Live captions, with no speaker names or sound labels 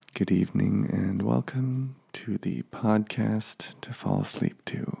good evening, and welcome to the podcast to fall asleep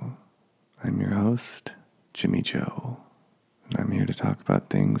to. I'm your host, Jimmy Joe, and I'm here to talk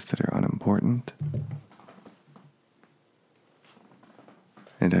about things that are unimportant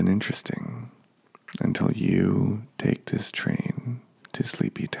and uninteresting until you take this train to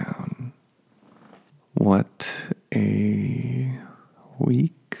Sleepy Town. What a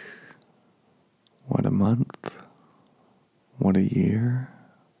week, what a month, what a year.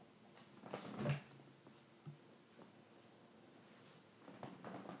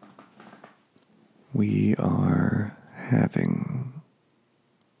 We are having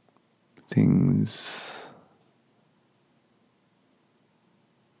things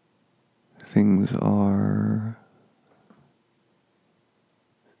are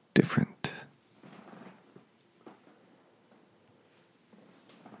different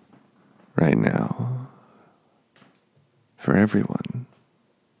right now for everyone.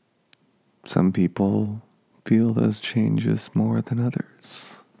 Some people feel those changes more than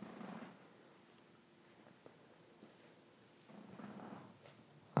others.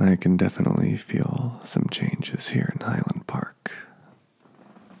 I can definitely feel some changes here in Highland Park.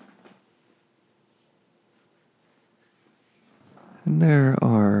 And there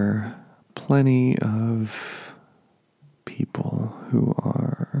are plenty of people who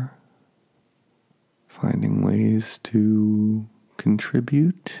are finding ways to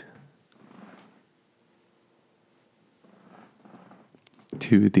contribute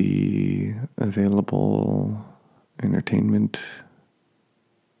to the available entertainment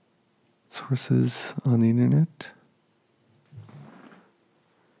sources on the internet.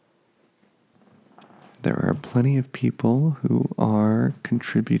 There are plenty of people who are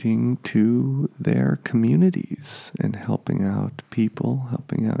contributing to their communities and helping out people,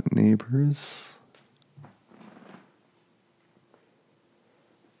 helping out neighbors.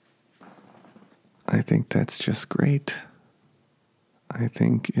 I think that's just great. I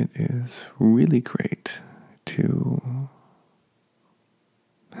think it is really great to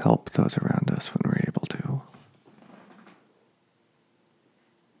help those around us when we're able to.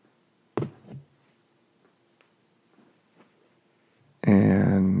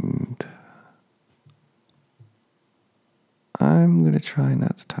 And I'm going to try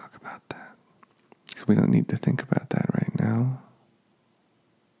not to talk about that, because we don't need to think about that right now.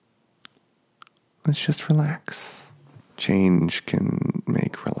 Let's just relax. Change can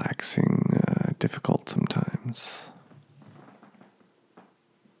make relaxing difficult sometimes.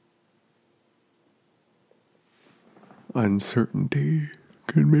 Uncertainty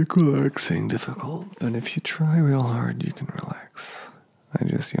can make relaxing difficult, but if you try real hard, you can relax. I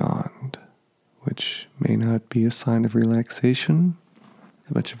just yawned, which may not be a sign of relaxation,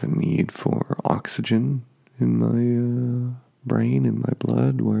 as much of a need for oxygen in my brain, in my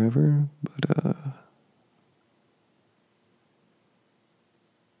blood, wherever, but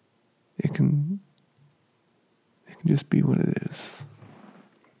it can just be what it is.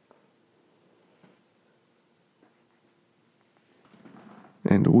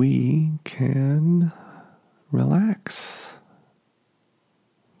 And we can relax.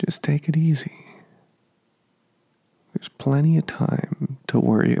 Just take it easy. There's plenty of time to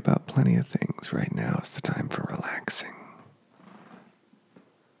worry about plenty of things. Right now is the time for relaxing.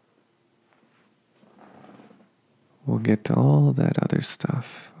 We'll get to all of that other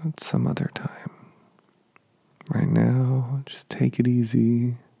stuff at some other time. Right now, just take it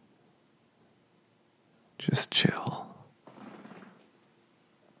easy. Just chill.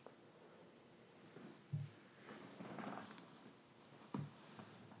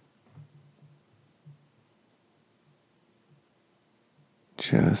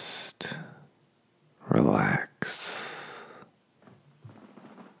 Just relax.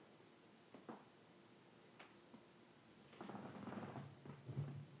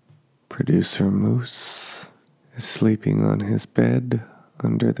 Producer Moose is sleeping on his bed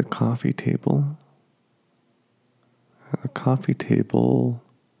under the coffee table. The coffee table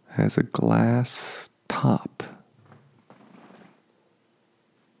has a glass top,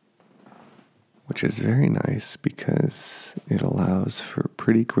 which is very nice because it allows for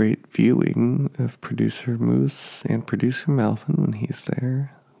pretty great viewing of Producer Moose and Producer Melvin when he's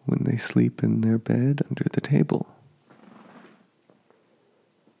there, when they sleep in their bed under the table.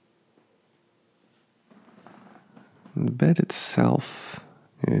 And the bed itself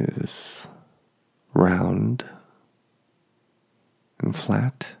is round and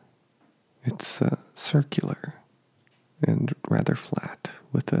flat. It's circular and rather flat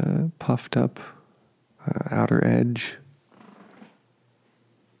with a puffed up outer edge,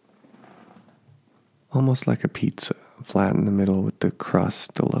 almost like a pizza, flat in the middle with the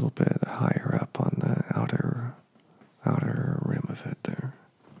crust a little bit higher up on the outer rim of it there.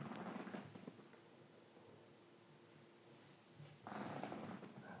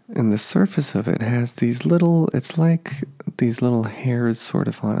 And the surface of it has it's like these little hairs sort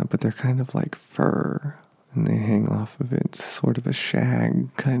of on it, but they're kind of like fur, and they hang off of it. It's sort of a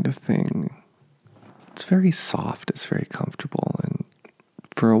shag kind of thing. It's very soft, it's very comfortable, and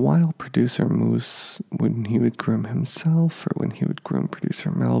for a while, Producer Moose, when he would groom himself, or when he would groom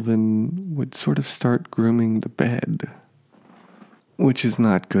Producer Melvin, would sort of start grooming the bed, which is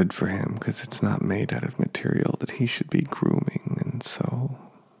not good for him, because it's not made out of material that he should be grooming, and so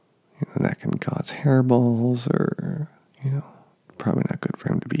that can cause hairballs, or, probably not good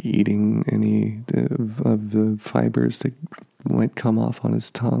for him to be eating any of the fibers that might come off on his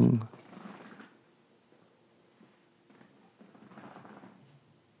tongue.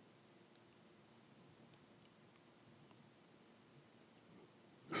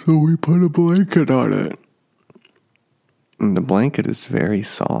 So we put a blanket on it. And the blanket is very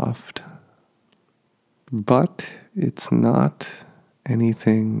soft, but it's not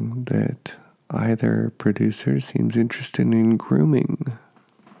anything that either producer seems interested in grooming.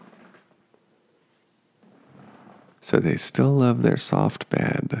 So they still love their soft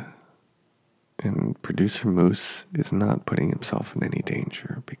bed, and Producer Moose is not putting himself in any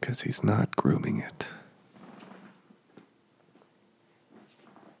danger because he's not grooming it.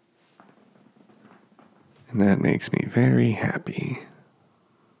 And that makes me very happy.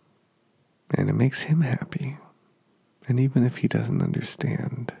 And it makes him happy. And even if he doesn't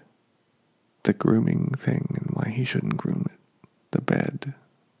understand the grooming thing and why he shouldn't groom it, the bed,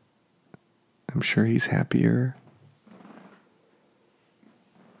 I'm sure he's happier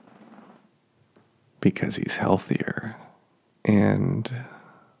because he's healthier. And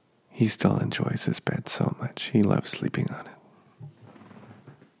he still enjoys his bed so much. He loves sleeping on it.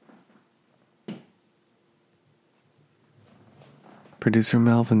 Producer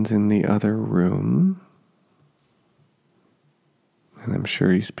Melvin's in the other room, and I'm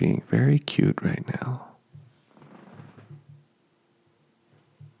sure he's being very cute right now.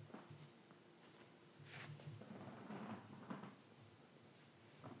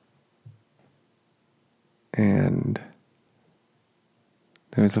 And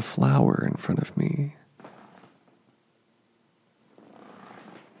there's a flower in front of me.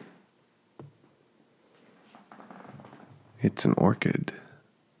 It's an orchid.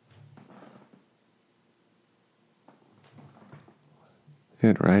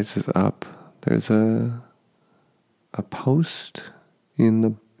 It rises up. There's a post in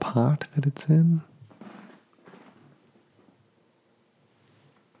the pot that it's in.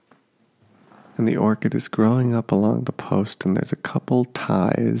 And the orchid is growing up along the post, and there's a couple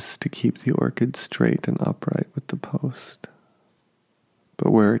ties to keep the orchid straight and upright with the post.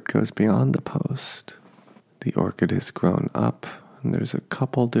 But where it goes beyond the post, the orchid has grown up, and there's a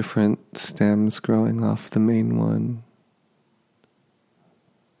couple different stems growing off the main one.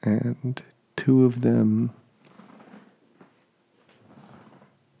 And two of them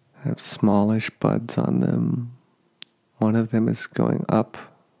have smallish buds on them. One of them is going up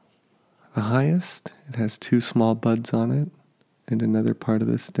the highest. It has two small buds on it, and another part of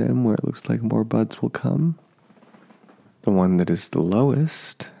the stem where it looks like more buds will come. The one that is the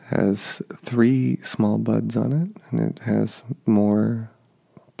lowest has 3 small buds on it, and it has more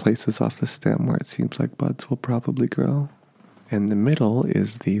places off the stem where it seems like buds will probably grow. And the middle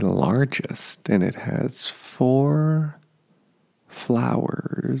is the largest, and it has 4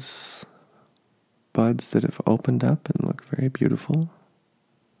 flowers, buds that have opened up and look very beautiful.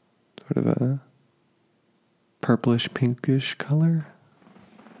 Sort of a purplish pinkish color.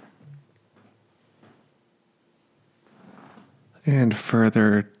 And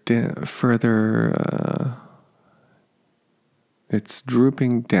further, it's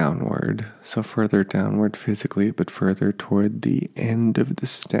drooping downward, so further downward physically, but further toward the end of the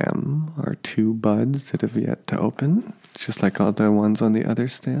stem are 2 buds that have yet to open, just like all the ones on the other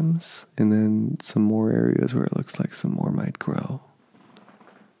stems, and then some more areas where it looks like some more might grow.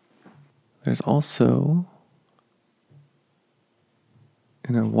 There's also,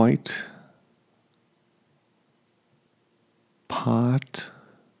 in a white pot,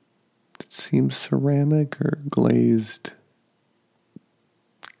 it seems ceramic or glazed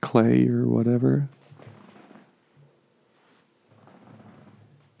clay or whatever.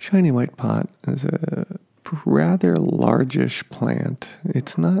 Shiny white pot is a rather largish plant.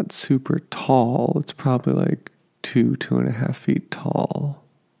 It's not super tall. It's probably like 2.5 feet tall.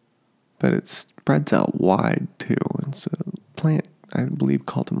 But it spreads out wide too. It's a plant, I believe,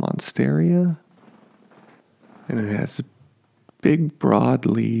 called a monstera. And it has big, broad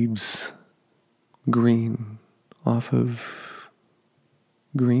leaves, green, off of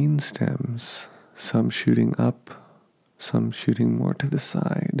green stems, some shooting up, some shooting more to the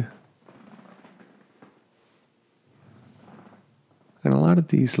side. And a lot of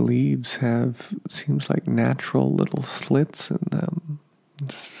these leaves seems like natural little slits in them.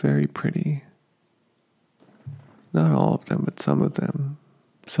 It's very pretty. Not all of them, but some of them.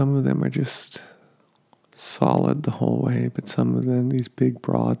 Some of them are just solid the whole way, but some of them, these big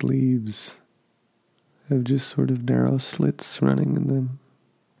broad leaves, have just sort of narrow slits running in them.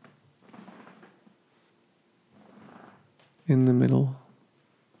 In the middle,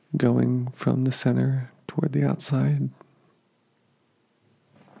 going from the center toward the outside.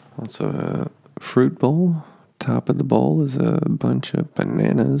 Also a fruit bowl. Top of the bowl is a bunch of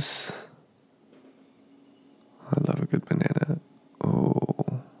bananas. I love a good banana.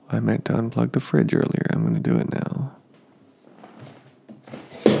 Oh, I meant to unplug the fridge earlier. I'm going to do it now.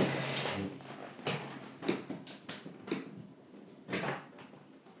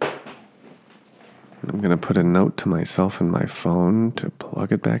 I'm going to put a note to myself in my phone to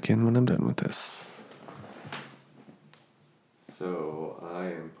plug it back in when I'm done with this. So I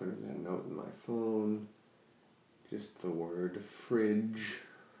am putting a note in my phone, just the word fridge.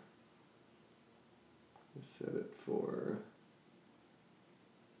 Set it for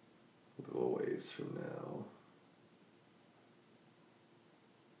a little ways from now.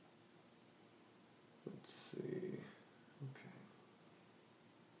 Let's see. Okay.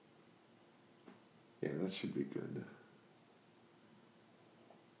 Yeah, that should be good.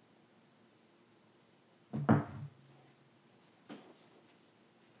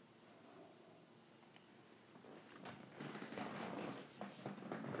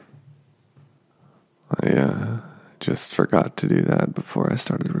 I just forgot to do that before I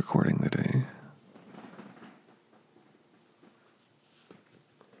started recording today.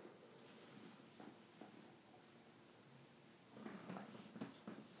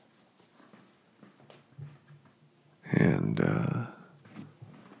 And,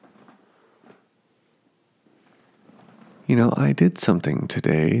 I did something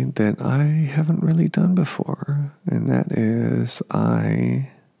today that I haven't really done before, and that is I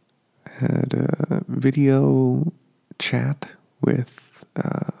had a video chat with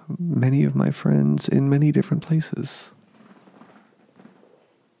many of my friends in many different places,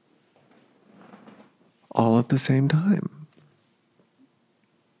 all at the same time.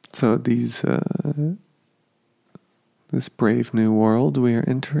 So this brave new world we are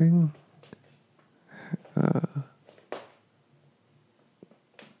entering,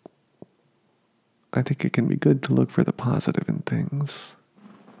 I think it can be good to look for the positive in things.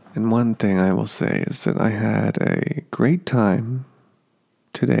 And one thing I will say is that I had a great time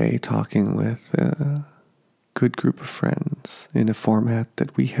today talking with a good group of friends in a format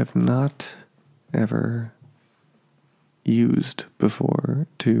that we have not ever used before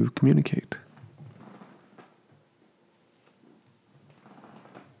to communicate.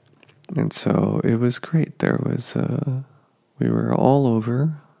 And so it was great. We were all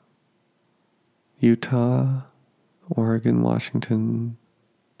over Utah, Oregon, Washington,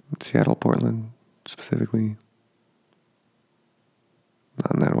 Seattle, Portland, specifically.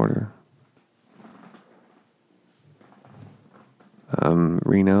 Not in that order.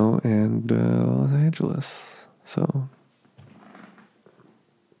 Reno and Los Angeles. So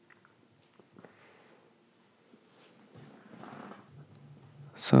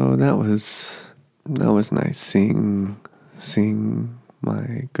that was nice seeing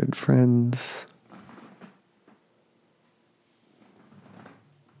my good friends.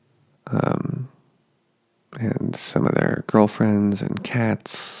 And some of their girlfriends and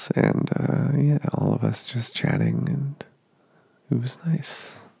cats, and all of us just chatting, and it was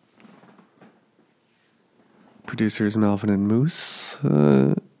nice. Producers Melvin and Moose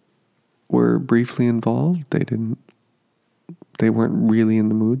were briefly involved. They weren't really in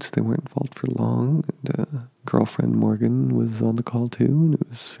the mood, so they weren't involved for long. And girlfriend Morgan was on the call too, and it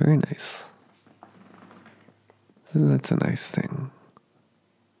was very nice. And that's a nice thing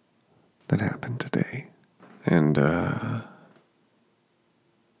that happened today. And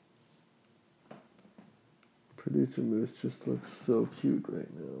producer Moose just looks so cute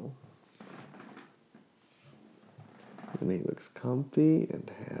right now. And he looks comfy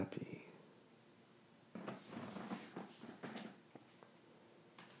and happy.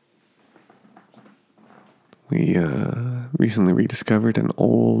 We recently rediscovered an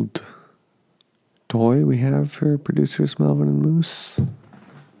old toy we have for producers Melvin and Moose.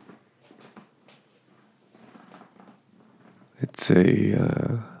 It's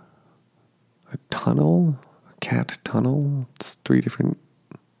a tunnel, a cat tunnel. It's 3 different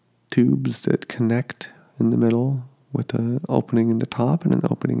tubes that connect in the middle with an opening in the top and an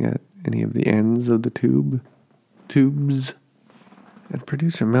opening at any of the ends of the tubes. And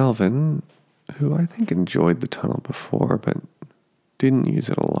producer Melvin, who I think enjoyed the tunnel before but didn't use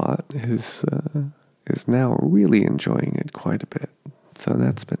it a lot, is now really enjoying it quite a bit. So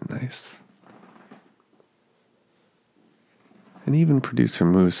that's been nice. And even producer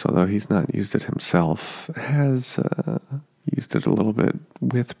Moose, although he's not used it himself, has used it a little bit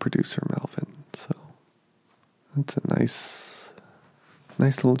with producer Melvin. So that's a nice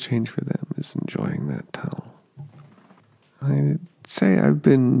little change for them, is enjoying that tunnel. I'd say I've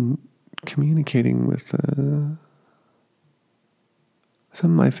been communicating with some of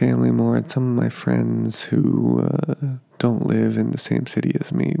my family more and some of my friends who don't live in the same city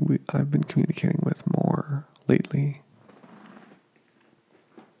as me. I've been communicating with more lately.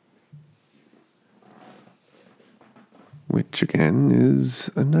 Which again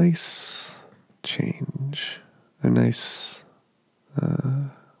is a nice change, a nice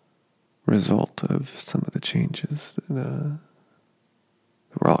result of some of the changes that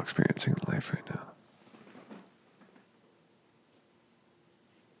we're all experiencing in life right now.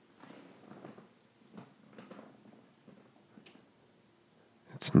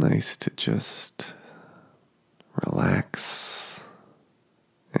 It's nice to just relax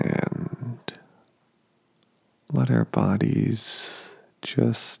and let our bodies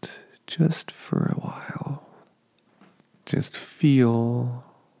just for a while, just feel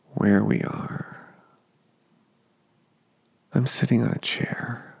where we are. I'm sitting on a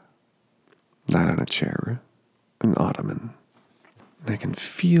chair, not on a chair, an ottoman. And I can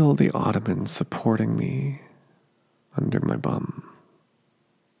feel the ottoman supporting me under my bum.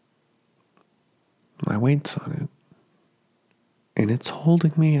 My weight's on it, and it's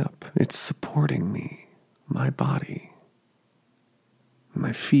holding me up. It's supporting me. My body,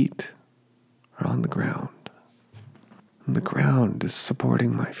 my feet are on the ground. And the ground is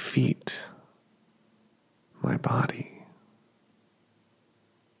supporting my feet, my body.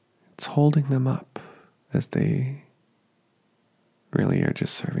 It's holding them up as they really are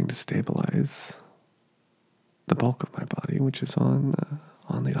just serving to stabilize the bulk of my body, which is on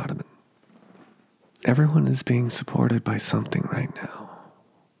the ottoman. Everyone is being supported by something right now.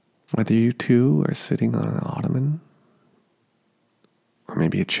 Whether you too are sitting on an ottoman, or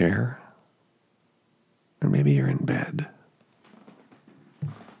maybe a chair, or maybe you're in bed.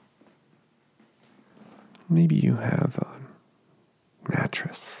 Maybe you have a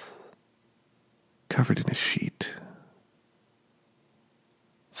mattress covered in a sheet,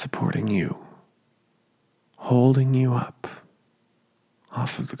 supporting you, holding you up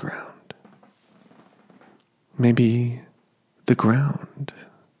off of the ground. Maybe the ground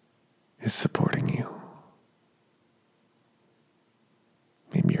is supporting you.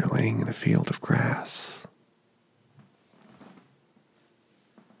 Maybe you're laying in a field of grass.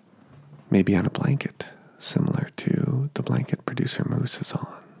 Maybe on a blanket, similar to the blanket producer Moose is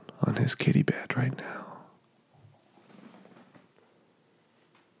on his kitty bed right now.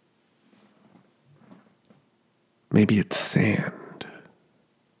 Maybe it's sand.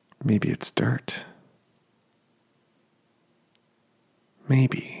 Maybe it's dirt.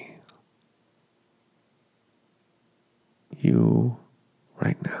 Maybe you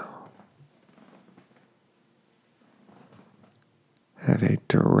right now have a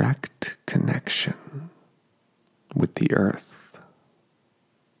direct connection with the earth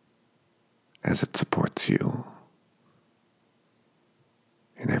as it supports you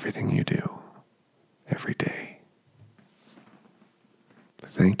in everything you do every day.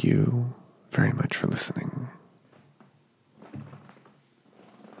 Thank you very much for listening.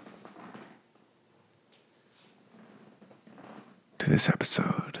 To this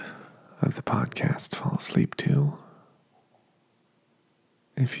episode of the podcast Fall Asleep To.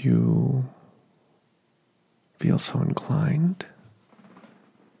 If you feel so inclined,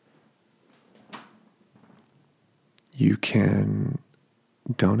 you can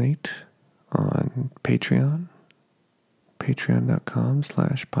donate on Patreon,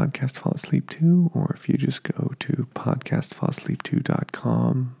 patreon.com/podcastfallasleep2, or if you just go to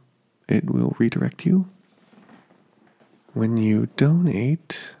podcastfallasleep2.com, it will redirect you. When you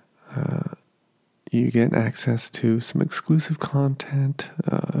donate, you get access to some exclusive content,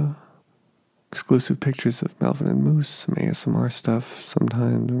 exclusive pictures of Melvin and Moose, some ASMR stuff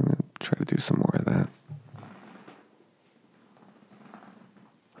sometimes. I'm going to try to do some more of that.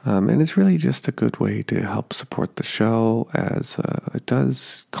 And it's really just a good way to help support the show, as it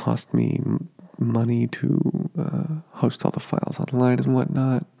does cost me money to host all the files online and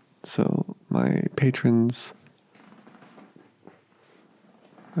whatnot. So my patrons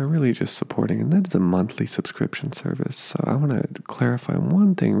are really just supporting, and that is a monthly subscription service. So I want to clarify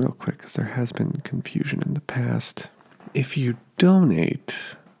one thing real quick, because there has been confusion in the past. If you donate,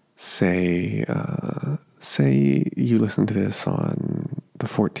 say you listen to this on the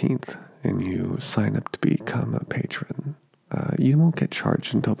 14th and you sign up to become a patron, you won't get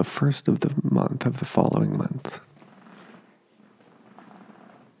charged until the first of the month of the following month.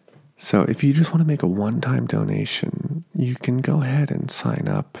 So if you just want to make a one-time donation, you can go ahead and sign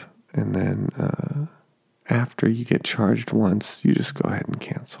up, and then after you get charged once, you just go ahead and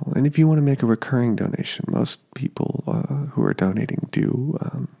cancel. And if you want to make a recurring donation, most people who are donating do,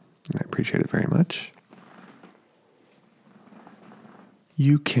 and I appreciate it very much,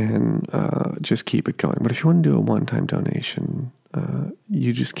 you can just keep it going. But if you want to do a one-time donation,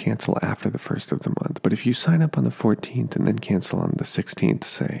 you just cancel after the first of the month. But if you sign up on the 14th and then cancel on the 16th,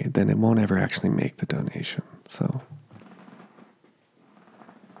 say, then it won't ever actually make the donation. So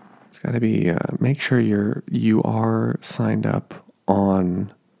it's got to be, make sure you are signed up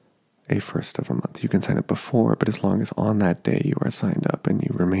on a first of a month. You can sign up before, but as long as on that day you are signed up and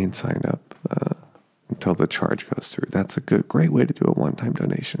you remain signed up until the charge goes through. That's a great way to do a one-time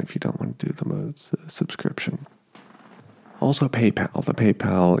donation if you don't want to do the subscription. Also PayPal, the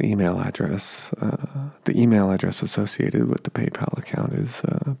PayPal email address. The email address associated with the PayPal account is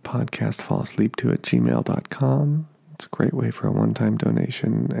podcastfallasleep2@gmail.com. It's a great way for a one-time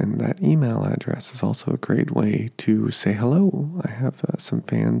donation, and that email address is also a great way to say hello. I have some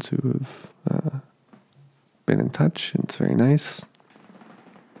fans who have been in touch, and it's very nice.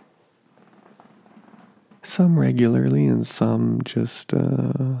 Some regularly, and some just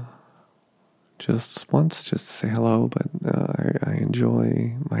once, just to say hello, but I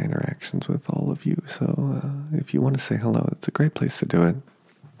enjoy my interactions with all of you. So if you want to say hello, it's a great place to do it.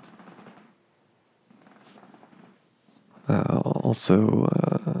 Also,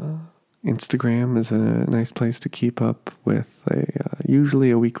 Instagram is a nice place to keep up with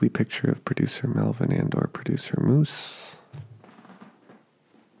usually a weekly picture of producer Melvin and or producer Moose.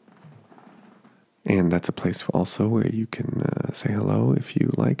 And that's a place also where you can say hello if you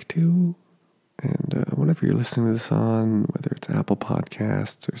like to. And whatever you're listening to this on, whether it's Apple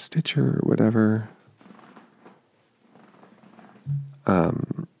Podcasts or Stitcher or whatever,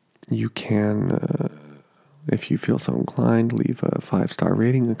 you can, if you feel so inclined, leave a 5-star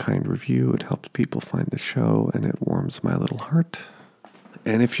rating, a kind review. It helps people find the show, and it warms my little heart.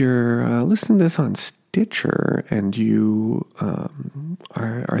 And if you're listening to this on Stitcher and you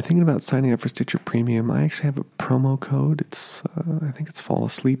are thinking about signing up for Stitcher Premium, I actually have a promo code. It's I think it's Fall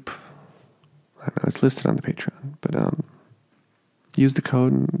Asleep. I don't know, it's listed on the Patreon, but use the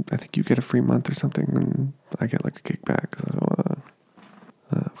code and I think you get a free month or something, and I get like a kickback. So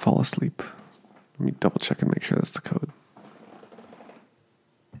Fall Asleep. Let me double check and make sure that's the code.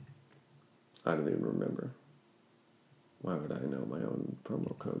 I don't even remember. Why would I know my own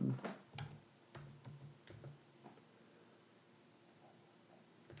promo code?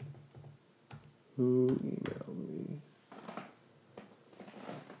 Who emailed me?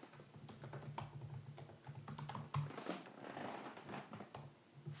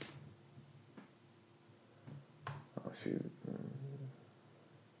 Oh, shoot.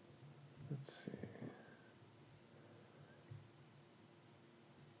 Let's see.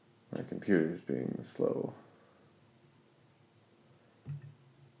 My computer's being slow.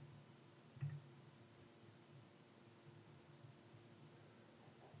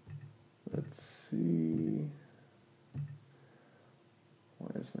 Let's see. Why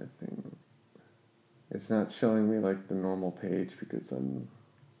is my thing? It's not showing me like the normal page because I'm.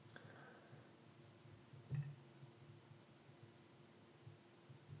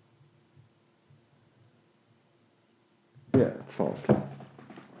 Yeah, it's Fall Asleep.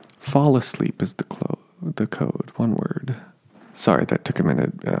 Fall Asleep is the code, one word. Sorry, that took a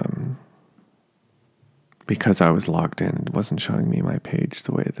minute. Because I was logged in, it wasn't showing me my page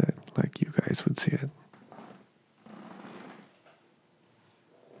the way that like you guys would see it.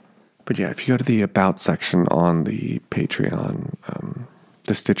 But yeah, if you go to the About section on the Patreon,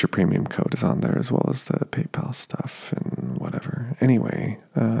 the Stitcher Premium code is on there, as well as the PayPal stuff and whatever. Anyway,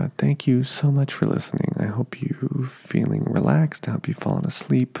 thank you so much for listening. I hope you're feeling relaxed. I hope you've fallen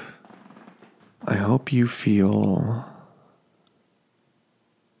asleep. I hope you feel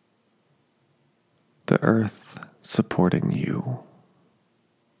the earth supporting you.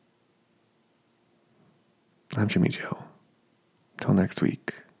 I'm Jimmy Joe. Till next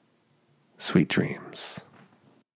week, sweet dreams.